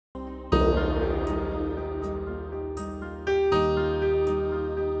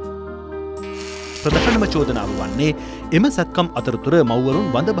ප්‍රධානම චෝදනාව වන්නේ එම සත්කම් අතරතුර මව්වරුන්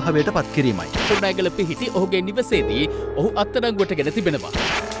වඳභාවයට පත් කිරීමයි. කුරුණෑගල පිහිටි ඔහුගේ නිවසේදී ඔහු අත්අඩංගුවට ගෙන තිබෙනවා.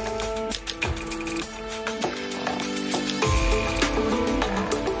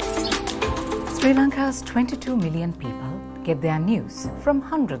 Sri Lanka's 22 million people get their news from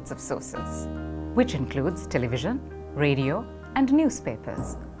hundreds of sources, which includes television, radio, and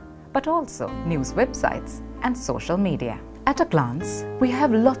newspapers, but also news websites and social media. At a glance, we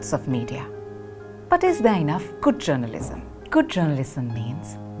have lots of media. But is there enough good journalism? Good journalism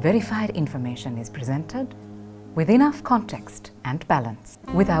means verified information is presented with enough context and balance,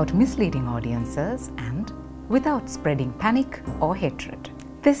 without misleading audiences and without spreading panic or hatred.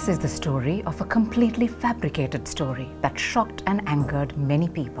 This is the story of a completely fabricated story that shocked and angered many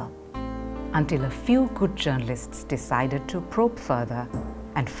people, until a few good journalists decided to probe further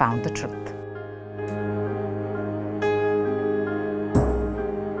and found the truth.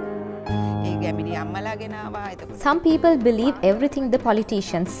 Some people believe everything the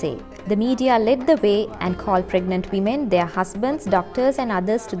politicians say. The media led the way and called pregnant women, their husbands, doctors and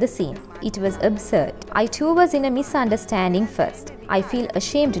others to the scene. It was absurd. I too was in a misunderstanding first. I feel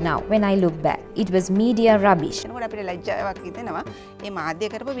ashamed now when I look back. It was media rubbish.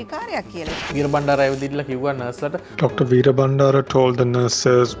 Dr. Veerabandara told the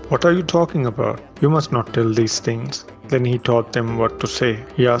nurses, "What are you talking about? You must not tell these things." Then he taught them what to say.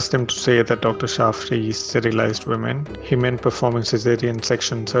 He asked them to say that Dr. Shafi sterilized women. He meant performing cesarean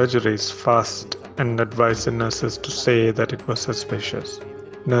section surgeries fast and advised the nurses to say that it was suspicious.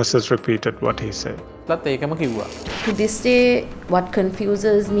 Nurses repeated what he said. To this day, what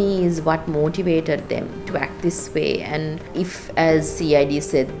confuses me is what motivated them to act this way, and if, as CID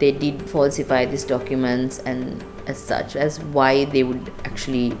said, they did falsify these documents, and as such, as why they would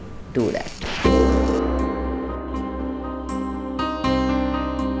actually do that.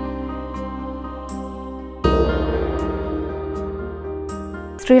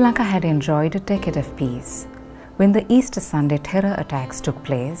 Sri Lanka had enjoyed a decade of peace when the Easter Sunday terror attacks took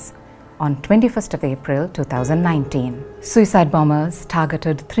place on 21st of April 2019. Suicide bombers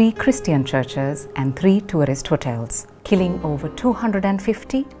targeted 3 Christian churches and 3 tourist hotels, killing over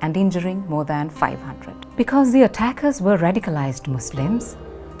 250 and injuring more than 500. Because the attackers were radicalized Muslims,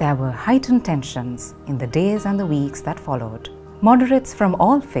 there were heightened tensions in the days and the weeks that followed. Moderates from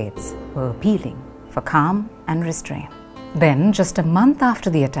all faiths were appealing for calm and restraint. Then, just a month after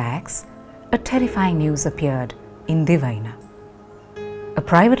the attacks, a terrifying news appeared in Divaina, a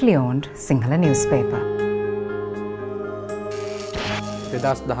privately owned Sinhala newspaper.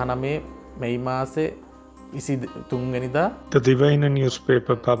 The Divaina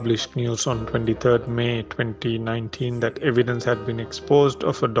newspaper published news on 23rd May 2019 that evidence had been exposed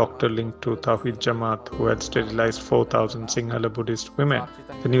of a doctor linked to Tawhid Jamaat who had sterilized 4,000 Sinhala Buddhist women.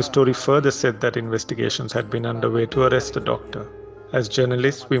 The news story further said that investigations had been underway to arrest the doctor. As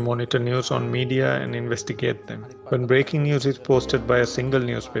journalists, we monitor news on media and investigate them. When breaking news is posted by a single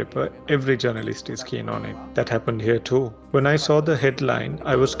newspaper, every journalist is keen on it. That happened here too. When I saw the headline,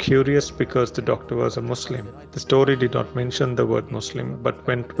 I was curious because the doctor was a Muslim. The story did not mention the word Muslim, but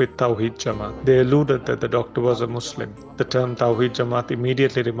went with Tawhid Jamaat. They alluded that the doctor was a Muslim. The term Tawhid Jamaat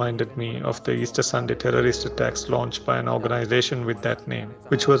immediately reminded me of the Easter Sunday terrorist attacks launched by an organization with that name,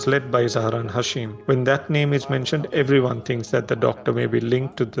 which was led by Zaharan Hashim. When that name is mentioned, everyone thinks that the doctor may be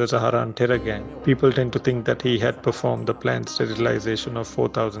linked to the Zaharan terror gang. People tend to think that he had performed the planned sterilization of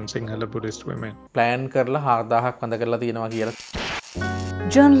 4,000 Sinhala Buddhist women.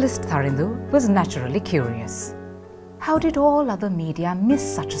 Journalist Tharindu was naturally curious. How did all other media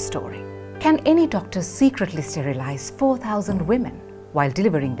miss such a story? Can any doctor secretly sterilize 4,000 women while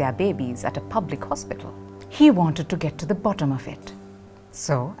delivering their babies at a public hospital? He wanted to get to the bottom of it.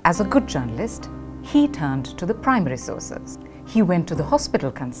 So, as a good journalist, he turned to the primary sources. He went to the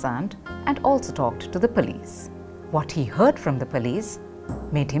hospital concerned and also talked to the police. What he heard from the police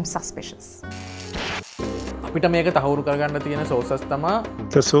made him suspicious. The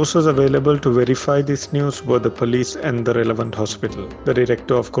sources available to verify this news were the police and the relevant hospital. The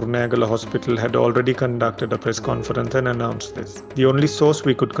director of Kurunegala Hospital had already conducted a press conference and announced this. The only source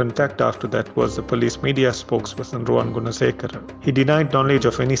we could contact after that was the police media spokesperson Ruwan Gunasekara. He denied knowledge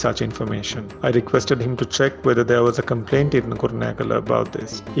of any such information. I requested him to check whether there was a complaint in Kurunegala about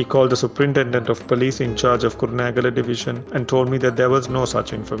this. He called the superintendent of police in charge of Kurunegala division and told me that there was no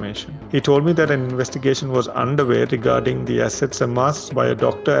such information. He told me that an investigation was underway regarding the assets amassed by a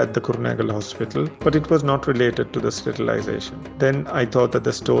doctor at the Kurunegala hospital, but it was not related to the sterilization. Then I thought that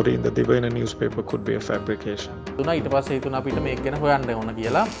the story in the Divaina newspaper could be a fabrication.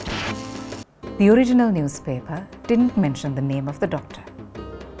 The original newspaper didn't mention the name of the doctor,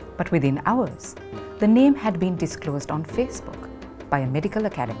 But within hours, the name had been disclosed on Facebook by a medical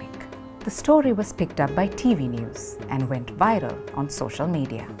academic. The story was picked up by TV news and went viral on social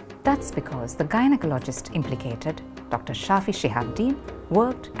media. That's because the gynecologist implicated, Dr. Shafi Shihabdeen,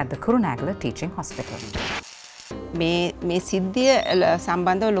 worked at the Kurunagala Teaching Hospital. We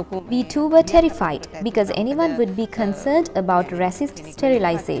too were terrified because anyone would be concerned about racist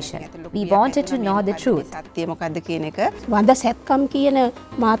sterilization. We wanted to know the truth.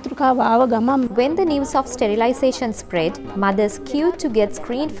 When the news of sterilization spread, mothers queued to get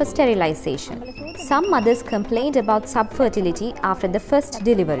screened for sterilization. Some mothers complained about subfertility after the first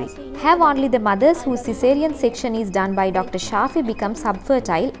delivery. Have only the mothers whose cesarean section is done by Dr. Shafi become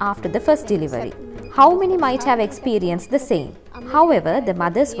subfertile after the first delivery? How many might have experienced the same? However, the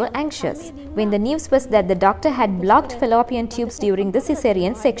mothers were anxious when the news was that the doctor had blocked fallopian tubes during the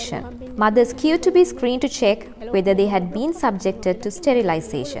cesarean section. Mothers queued to be screened to check whether they had been subjected to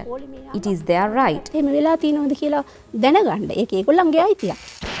sterilization. It is their right.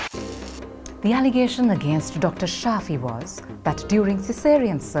 The allegation against Dr. Shafi was that during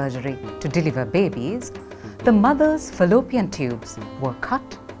cesarean surgery to deliver babies, the mother's fallopian tubes were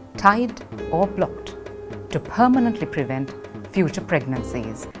cut, tied or blocked to permanently prevent future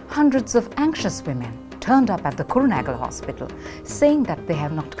pregnancies. Hundreds of anxious women turned up at the Kurunagala hospital saying that they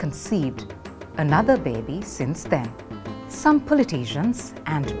have not conceived another baby since then. Some politicians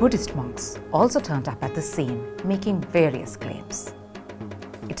and Buddhist monks also turned up at the scene making various claims.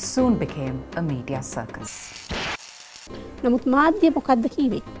 It soon became a media circus. What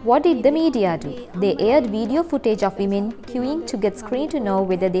did the media do? They aired video footage of women queuing to get screened to know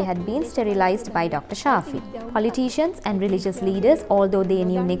whether they had been sterilized by Dr. Shafi. Politicians and religious leaders, although they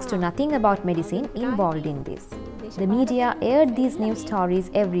knew next to nothing about medicine, involved in this. The media aired these news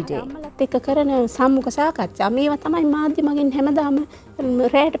stories every day.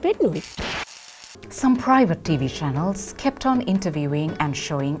 Some private TV channels kept on interviewing and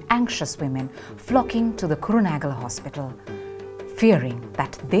showing anxious women flocking to the Kurunagala hospital, fearing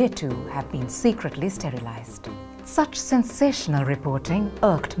that they too have been secretly sterilized. Such sensational reporting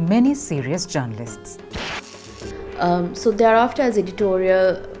irked many serious journalists. So thereafter, as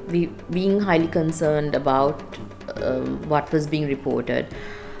editorial, being highly concerned about what was being reported,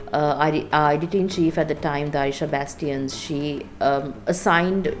 our editor-in-chief at the time, Darisha Bastians, she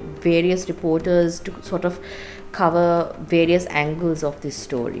assigned various reporters to sort of cover various angles of this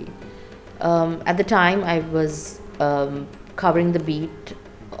story. At the time, I was covering the beat.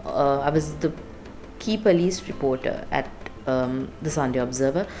 I was the key police reporter at the Sunday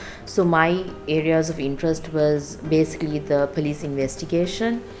Observer. So my areas of interest was basically the police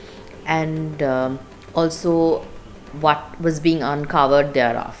investigation and also what was being uncovered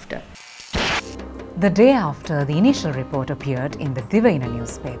thereafter. The day after the initial report appeared in the Divina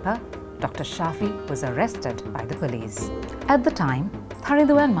newspaper, Dr. Shafi was arrested by the police. At the time,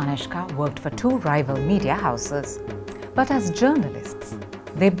 Tharindu and Maneshka worked for two rival media houses. But as journalists,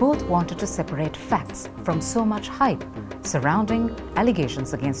 they both wanted to separate facts from so much hype surrounding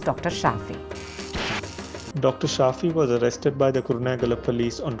allegations against Dr. Shafi. Dr. Shafi was arrested by the Kurunagala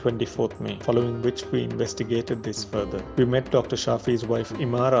police on 24th May, following which we investigated this further. We met Dr. Shafi's wife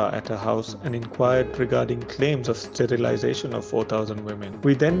Imara at her house and inquired regarding claims of sterilization of 4,000 women.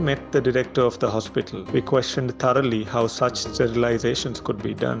 We then met the director of the hospital. We questioned thoroughly how such sterilizations could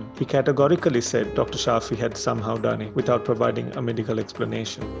be done. He categorically said Dr. Shafi had somehow done it without providing a medical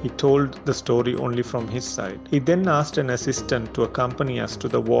explanation. He told the story only from his side. He then asked an assistant to accompany us to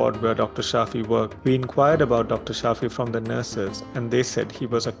the ward where Dr. Shafi worked. We inquired about Dr. Shafi from the nurses and they said he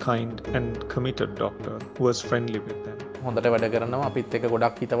was a kind and committed doctor who was friendly with them.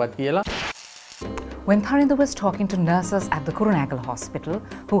 When Tharindu was talking to nurses at the Kurunagala hospital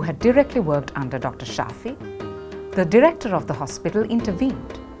who had directly worked under Dr. Shafi, the director of the hospital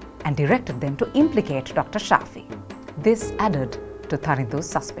intervened and directed them to implicate Dr. Shafi. This added to Tharindu's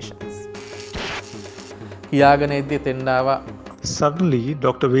suspicions. Suddenly,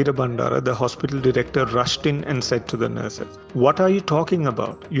 Dr. Veerabandara, the hospital director, rushed in and said to the nurses, "What are you talking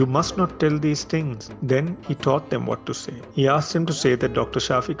about? You must not tell these things." Then he taught them what to say. He asked them to say that Dr.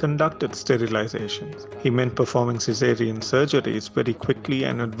 Shafi conducted sterilizations. He meant performing cesarean surgeries very quickly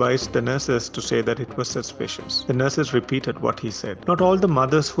and advised the nurses to say that it was suspicious. The nurses repeated what he said. Not all the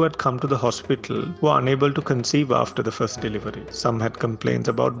mothers who had come to the hospital were unable to conceive after the first delivery. Some had complaints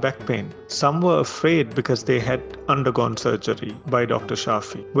about back pain. Some were afraid because they had undergone surgery Shafi by Dr.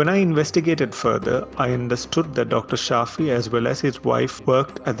 Shafi. When I investigated further, I understood that Dr. Shafi as well as his wife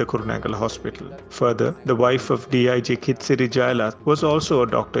worked at the Kurunegala hospital. Further, the wife of DIG Kitsiri Jailath was also a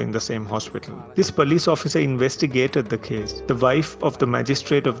doctor in the same hospital. This police officer investigated the case. The wife of the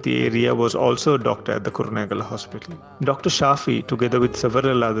magistrate of the area was also a doctor at the Kurunegala hospital. Dr. Shafi, together with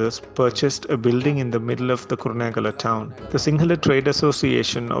several others, purchased a building in the middle of the Kurunegala town. The Sinhala Trade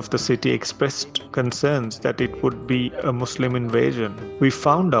Association of the city expressed concerns that it would be a Muslim invasion. We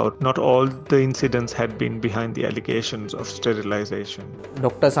found out not all the incidents had been behind the allegations of sterilization.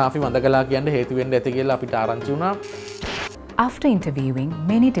 Dr. Shafi වඳකලා කියන්නේ හේතු වෙන්න ඇති කියලා අපිට ආරංචි වුණා. After interviewing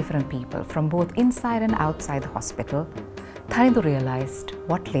many different people from both inside and outside the hospital, Tharindu realized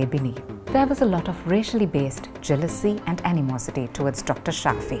what lay beneath. There was a lot of racially based jealousy and animosity towards Dr.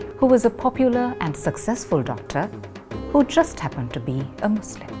 Shafi, who was a popular and successful doctor who just happened to be a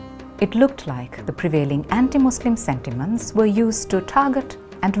Muslim. It looked like the prevailing anti-Muslim sentiments were used to target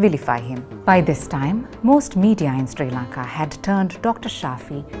and vilify him. By this time, most media in Sri Lanka had turned Dr.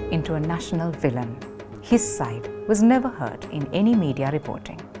 Shafi into a national villain. His side was never heard in any media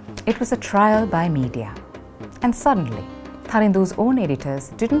reporting. It was a trial by media. And suddenly, Tharindu's own editors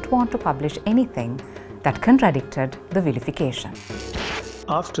didn't want to publish anything that contradicted the vilification.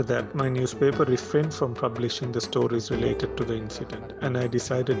 After that, my newspaper refrained from publishing the stories related to the incident, and I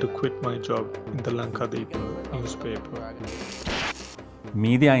decided to quit my job in the Lanka newspaper.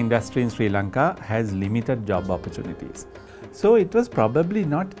 Media industry in Sri Lanka has limited job opportunities. So it was probably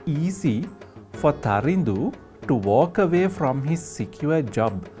not easy for Tharindu to walk away from his secure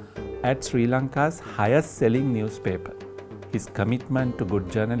job at Sri Lanka's highest selling newspaper. His commitment to good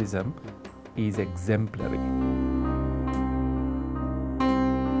journalism is exemplary.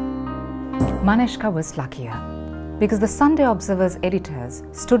 Manishka was luckier because the Sunday Observer's editors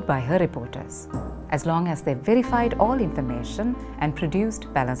stood by her reporters as long as they verified all information and produced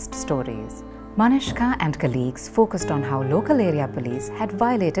balanced stories. Manishka and colleagues focused on how local area police had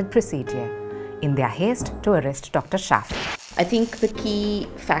violated procedure in their haste to arrest Dr. Shafi. I think the key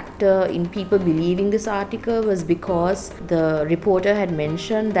factor in people believing this article was because the reporter had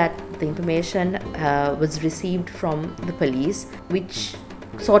mentioned that the information was received from the police, which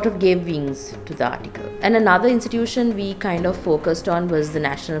sort of gave wings to the article. And another institution we kind of focused on was the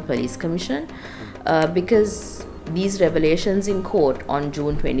National Police Commission, because these revelations in court on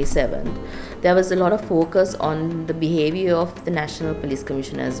June 27th, there was a lot of focus on the behavior of the National Police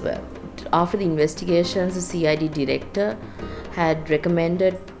Commission as well. After the investigations, the CID director had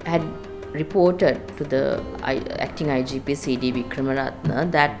reported to the acting IGP C.D.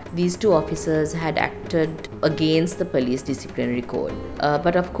 Vikramaratna that these two officers had acted against the police disciplinary code.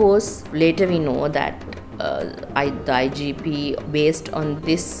 But of course, later we know that the IGP, based on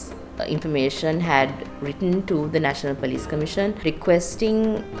this information, had written to the National Police Commission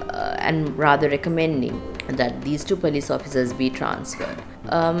requesting and rather recommending that these two police officers be transferred.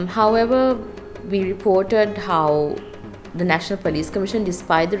 However, we reported how the National Police Commission,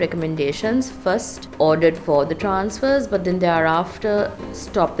 despite the recommendations, first ordered for the transfers, but then thereafter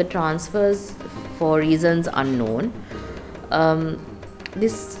stopped the transfers for reasons unknown.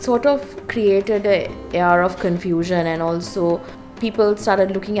 This sort of created an air of confusion, and also people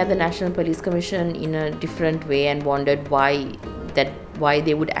started looking at the National Police Commission in a different way and wondered why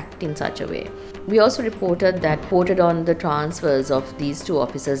they would act in such a way. We also reported on the transfers of these two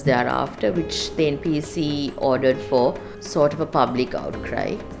officers thereafter, which the NPC ordered for sort of a public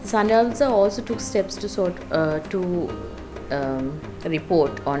outcry. Sunday Observer also took steps to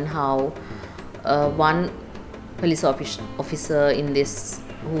report on how one police officer in this,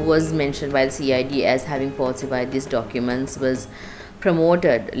 who was mentioned by the CID as having falsified these documents, was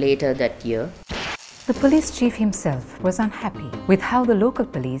promoted later that year. The police chief himself was unhappy with how the local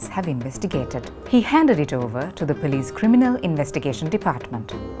police have investigated. He handed it over to the Police Criminal Investigation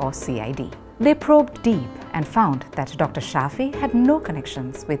Department, or CID. They probed deep and found that Dr. Shafi had no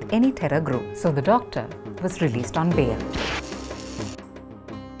connections with any terror group, so the doctor was released on bail.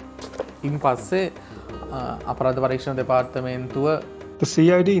 ඉන් පස්සේ අපරාධ පරීක්ෂණ දෙපාර්තමේන්තුව The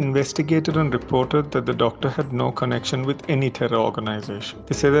CID investigated and reported that the doctor had no connection with any terror organization.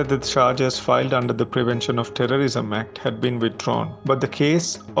 They said that the charges filed under the Prevention of Terrorism Act had been withdrawn, but the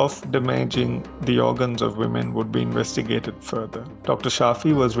case of damaging the organs of women would be investigated further. Dr.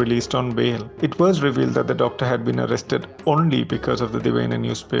 Shafi was released on bail. It was revealed that the doctor had been arrested only because of the Divina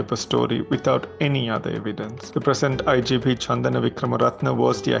newspaper story without any other evidence. The present IGP Chandana Vikramaratna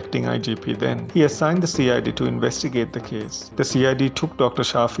was the acting IGP then. He assigned the CID to investigate the case. The CID took took Dr.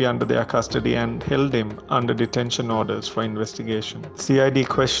 Shafi under their custody and held him under detention orders for investigation. CID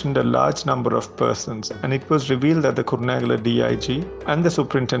questioned a large number of persons, and it was revealed that the Kurunegala DIG and the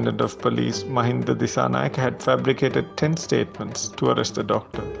Superintendent of Police, Mahinda R had fabricated 10 statements to arrest the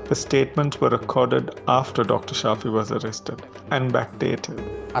doctor. The statements were recorded after Dr. Shafi was arrested and backdated.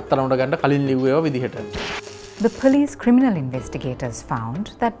 The police criminal investigators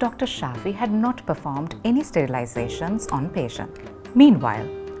found that Dr. Shafi had not performed any sterilizations on patient. Meanwhile,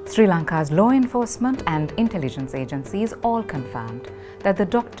 Sri Lanka's law enforcement and intelligence agencies all confirmed that the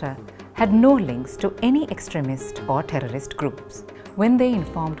doctor had no links to any extremist or terrorist groups. When they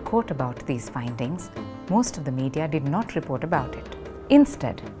informed court about these findings, most of the media did not report about it.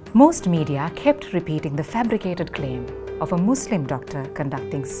 Instead, most media kept repeating the fabricated claim of a Muslim doctor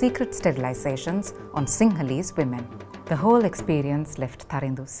conducting secret sterilizations on Sinhalese women. The whole experience left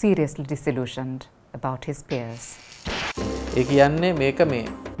Tharindu seriously disillusioned about his peers.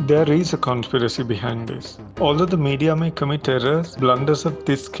 There is a conspiracy behind this. Although the media may commit errors, blunders of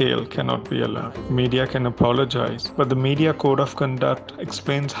this scale cannot be allowed. Media can apologize, but the media code of conduct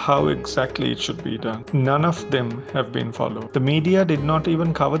explains how exactly it should be done. None of them have been followed. The media did not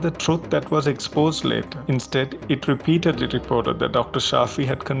even cover the truth that was exposed later. Instead, it repeatedly reported that Dr. Shafi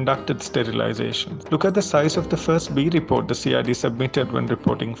had conducted sterilizations. Look at the size of the first B report the CID submitted when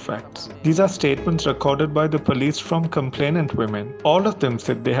reporting facts. These are statements recorded by the police from complainant women. All of them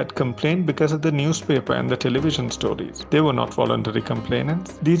said they had complained because of the newspaper and the television stories. They were not voluntary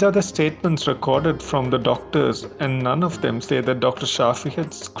complainants. These are the statements recorded from the doctors, and none of them say that Dr. Shafi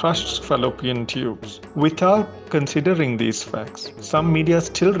had crushed fallopian tubes. Without considering these facts, some media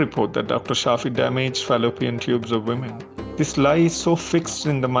still report that Dr. Shafi damaged fallopian tubes of women. This lie is so fixed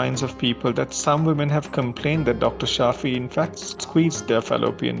in the minds of people that some women have complained that Dr. Shafi in fact squeezed their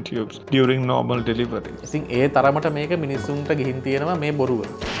fallopian tubes during normal deliveries.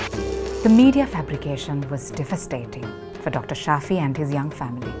 The media fabrication was devastating for Dr. Shafi and his young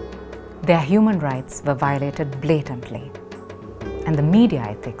family. Their human rights were violated blatantly, and the media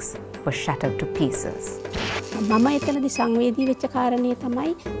ethics were shattered to pieces.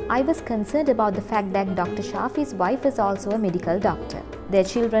 I was concerned about the fact that Dr. Shafi's wife is also a medical doctor. Their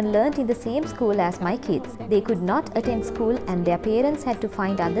children learned in the same school as my kids. They could not attend school and their parents had to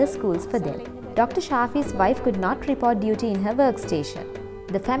find other schools for them. Dr. Shafi's wife could not report duty in her workstation.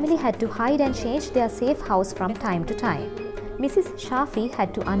 The family had to hide and change their safe house from time to time. Mrs. Shafi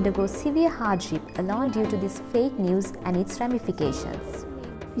had to undergo severe hardship alone due to this fake news and its ramifications.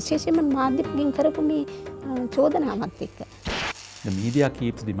 The media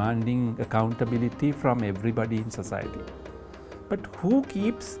keeps demanding accountability from everybody in society. But who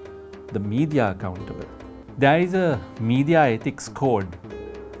keeps the media accountable? There is a media ethics code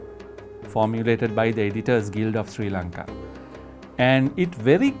formulated by the Editors Guild of Sri Lanka. And it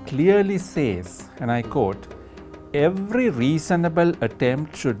very clearly says, and I quote, every reasonable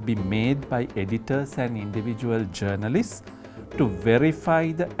attempt should be made by editors and individual journalists to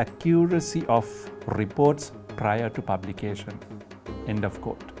verify the accuracy of reports prior to publication. End of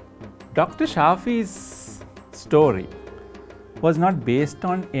quote. Dr. Shafi's story was not based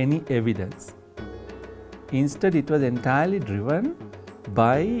on any evidence. Instead, it was entirely driven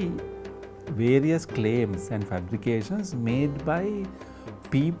by various claims and fabrications made by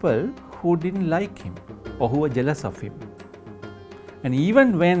people who didn't like him or who were jealous of him. And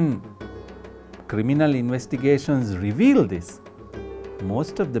even when criminal investigations revealed this,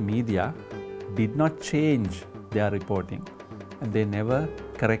 most of the media did not change their reporting and they never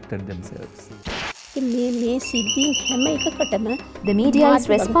corrected themselves. The media is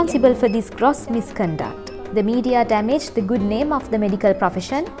responsible for this gross misconduct. The media damaged the good name of the medical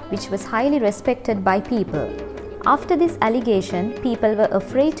profession, which was highly respected by people. After this allegation, people were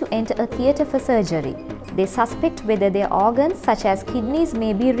afraid to enter a theatre for surgery. They suspect whether their organs, such as kidneys,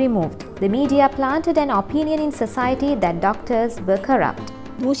 may be removed. The media planted an opinion in society that doctors were corrupt.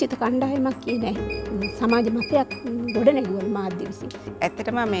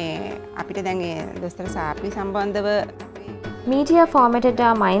 Media formatted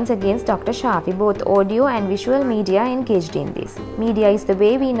our minds against Dr. Shafi. Both audio and visual media engaged in this. Media is the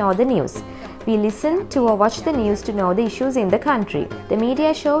way we know the news. We listen to or watch the news to know the issues in the country. The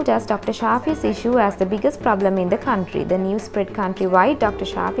media showed us Dr. Shafi's issue as the biggest problem in the country. The news spread countrywide. Dr.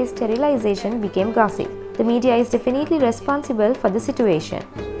 Shafi's sterilization became gossip. The media is definitely responsible for the situation.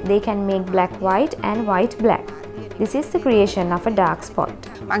 They can make black white and white black. This is the creation of a dark spot.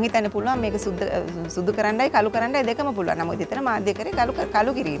 මං හිතන්න පුළුවන් මේක සුදු කරන්නයි කළු කරන්නයි දෙකම පුළුවන්. නමුත් එතන මාධ්‍ය කරේ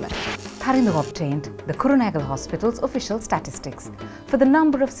කළු කිරීම. Tharindu obtained the Kurunegala Hospital's official statistics for the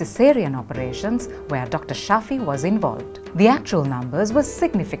number of cesarean operations where Dr. Shafi was involved. The actual numbers were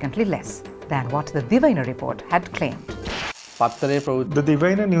significantly less than what the Divina report had claimed. The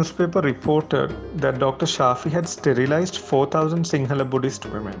Divina newspaper reported that Dr. Shafi had sterilized 4,000 Sinhala Buddhist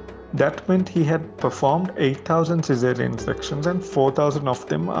women. That meant he had performed 8,000 caesarean sections and 4,000 of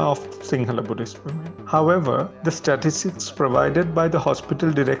them are of Sinhala Buddhist women. However, the statistics provided by the hospital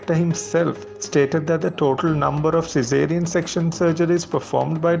director himself stated that the total number of caesarean section surgeries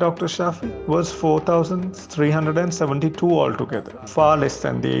performed by Dr. Shafi was 4,372 altogether, far less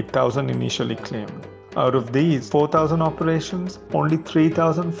than the 8,000 initially claimed. Out of these 4,000 operations, only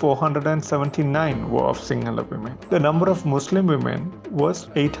 3,479 were of Sinhala women. The number of Muslim women was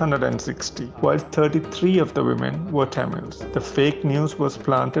 860, while 33 of the women were Tamils. The fake news was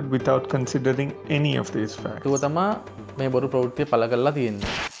planted without considering any of these facts.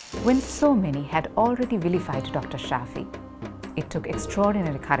 When so many had already vilified Dr. Shafi, it took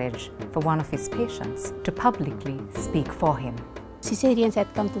extraordinary courage for one of his patients to publicly speak for him. Caesarean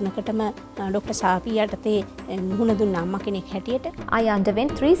සැත්කම් තුනකටම Dr. Shafi යටතේ මුහුණ දුන්න අම්මා කෙනෙක් හැටියට I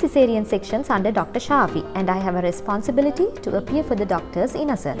underwent 3 cesarean sections under Dr. Shafi and I have a responsibility to appear for the doctor's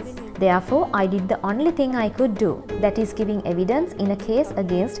innocence. Therefore, I did the only thing I could do, that is giving evidence in a case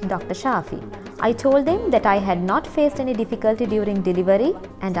against Dr. Shafi. I told them that I had not faced any difficulty during delivery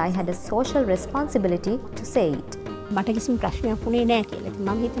and I had a social responsibility to say it. මට කිසිම ප්‍රශ්නයක් වුණේ නැහැ කියලා.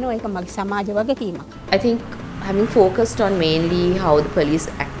 මම හිතනවා ඒක මගේ සමාජ වගකීමක්. I think having focused on mainly how the police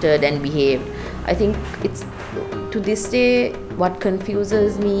acted and behaved, I think it's to this day what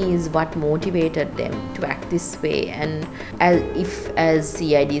confuses me is what motivated them to act this way, and as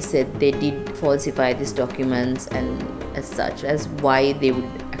CID said they did falsify these documents and as such, as why they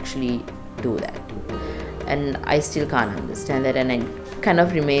would actually do that. And I still can't understand that, and it kind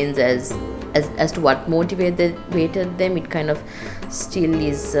of remains as to what motivated them, it kind of still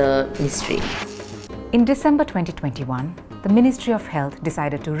is a mystery. In December 2021, the Ministry of Health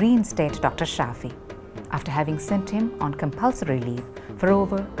decided to reinstate Dr. Shafi after having sent him on compulsory leave for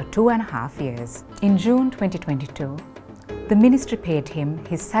over 2.5 years. In June 2022, the ministry paid him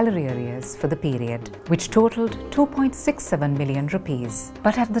his salary arrears for the period, which totaled 2.67 million rupees.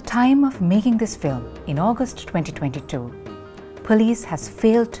 But at the time of making this film, in August 2022, police has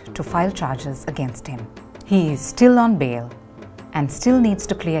failed to file charges against him. He is still on bail and still needs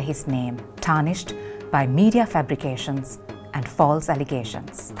to clear his name, tarnished by media fabrications and false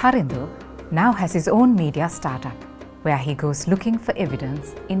allegations. Tharindu now has his own media startup where he goes looking for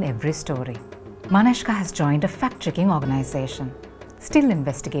evidence in every story. Manashka has joined a fact-checking organization, still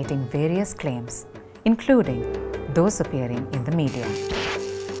investigating various claims, including those appearing in the media.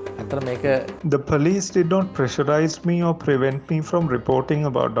 The police did not pressurize me or prevent me from reporting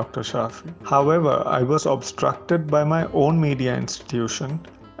about Dr. Shafi. However, I was obstructed by my own media institution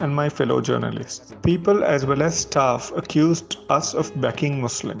and my fellow journalists. People as well as staff accused us of backing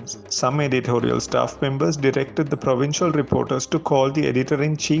Muslims. Some editorial staff members directed the provincial reporters to call the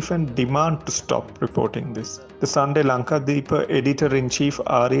editor-in-chief and demand to stop reporting this. The Sunday Lanka Deepa editor-in-chief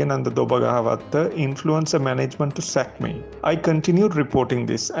Aryananda Dobagavatta influenced the management to sack me. I continued reporting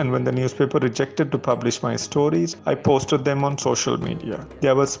this, and when the newspaper rejected to publish my stories, I posted them on social media.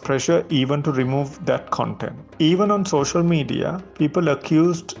 There was pressure even to remove that content. Even on social media, people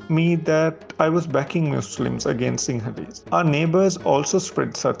accused me that I was backing Muslims against Sinhalese. Our neighbors also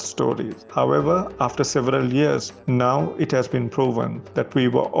spread such stories. However, after several years, now it has been proven that we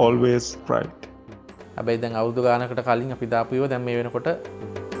were always right. හැබැයි දැන් අවුරුදු ගානකට කලින් අපි දාපු ඒවා දැන් මේ වෙනකොට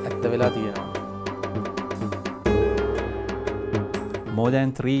ඇත්ත වෙලා තියෙනවා. More than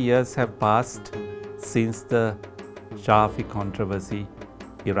 3 years have passed since the Shafi controversy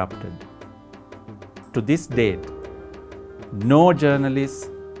erupted. To this date, no journalist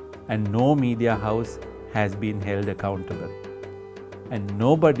and no media house has been held accountable, and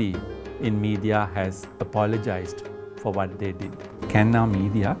nobody in media has apologized for what they did. Can our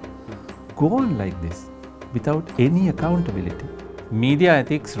media go on like this without any accountability? Media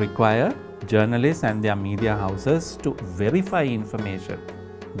ethics require journalists and their media houses to verify information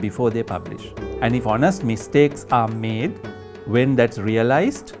before they publish. And if honest mistakes are made, when that's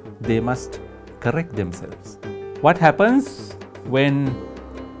realized, they must correct themselves. What happens when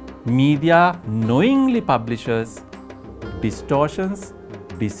media knowingly publishes distortions,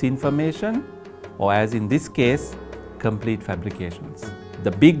 disinformation, or as in this case, complete fabrications?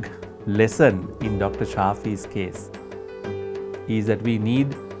 The big lesson in Dr. Shafi's case is that we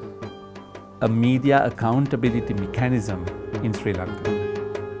need a media accountability mechanism in Sri Lanka.